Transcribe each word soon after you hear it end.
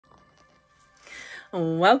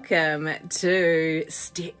Welcome to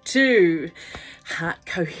step 2, Heart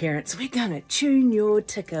Coherence. We're going to tune your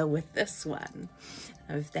ticker with this one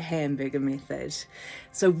of the hamburger method.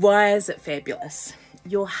 So why is it fabulous?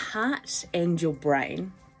 Your heart and your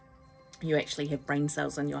brain, you actually have brain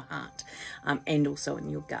cells in your heart and also in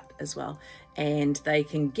your gut as well. And they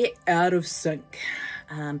can get out of sync.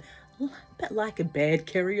 A bit like a bad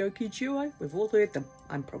karaoke duo. We've all heard them.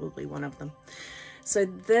 I'm probably one of them. So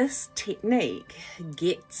this technique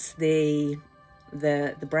gets the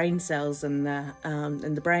brain cells in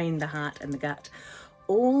the brain, the heart, and the gut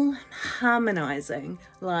all harmonizing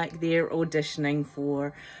like they're auditioning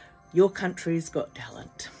for Your Country's Got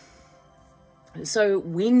Talent. So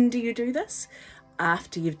when do you do this?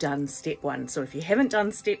 After you've done step 1. So if you haven't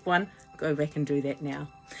done step 1, go back and do that now.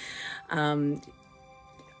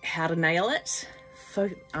 How to nail it?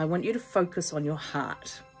 I want you to focus on your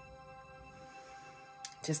heart.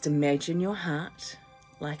 Just imagine your heart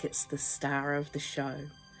like it's the star of the show.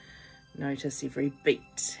 Notice every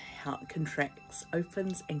beat, how it contracts,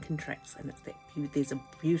 opens and contracts, and it's there's a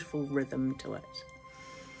beautiful rhythm to it.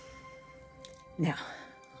 Now,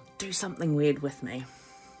 do something weird with me.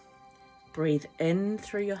 Breathe in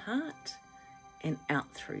through your heart and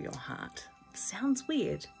out through your heart. Sounds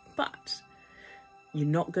weird, but you're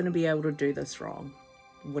not going to be able to do this wrong.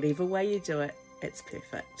 Whatever way you do it, it's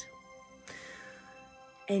perfect.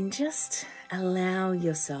 And just allow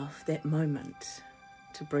yourself that moment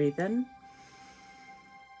to breathe in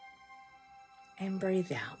and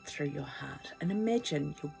breathe out through your heart. And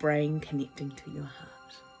imagine your brain connecting to your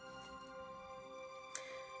heart.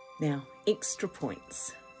 Now, extra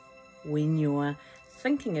points. When you're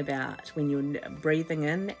thinking about, when you're breathing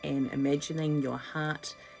in and imagining your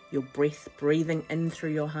heart, your breath breathing in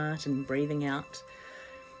through your heart and breathing out,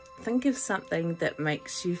 think of something that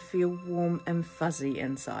makes you feel warm and fuzzy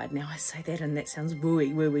inside. Now I say that and that sounds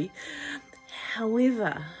wooey.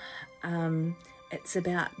 However, it's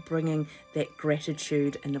about bringing that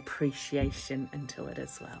gratitude and appreciation into it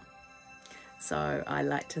as well. So I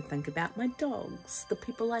like to think about my dogs, the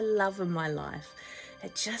people I love in my life.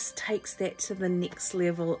 It just takes that to the next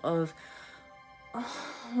level of,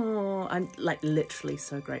 oh, I'm like literally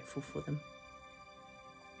so grateful for them.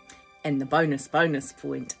 And the bonus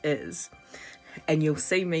point is, and you'll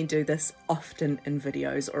see me do this often in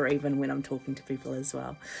videos or even when I'm talking to people as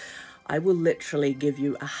well, I will literally give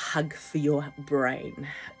you a hug for your brain,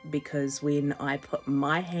 because when I put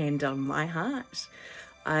my hand on my heart,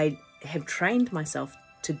 I have trained myself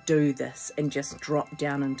to do this and just drop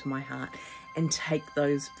down into my heart and take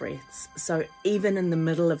those breaths. So even in the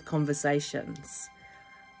middle of conversations,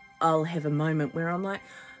 I'll have a moment where I'm like,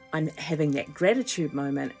 I'm having that gratitude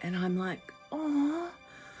moment and I'm like, oh,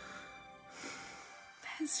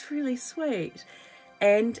 that's really sweet.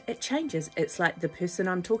 And it changes. It's like the person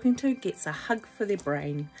I'm talking to gets a hug for their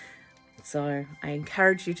brain. So I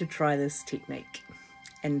encourage you to try this technique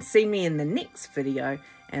and see me in the next video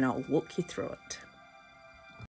and I'll walk you through it.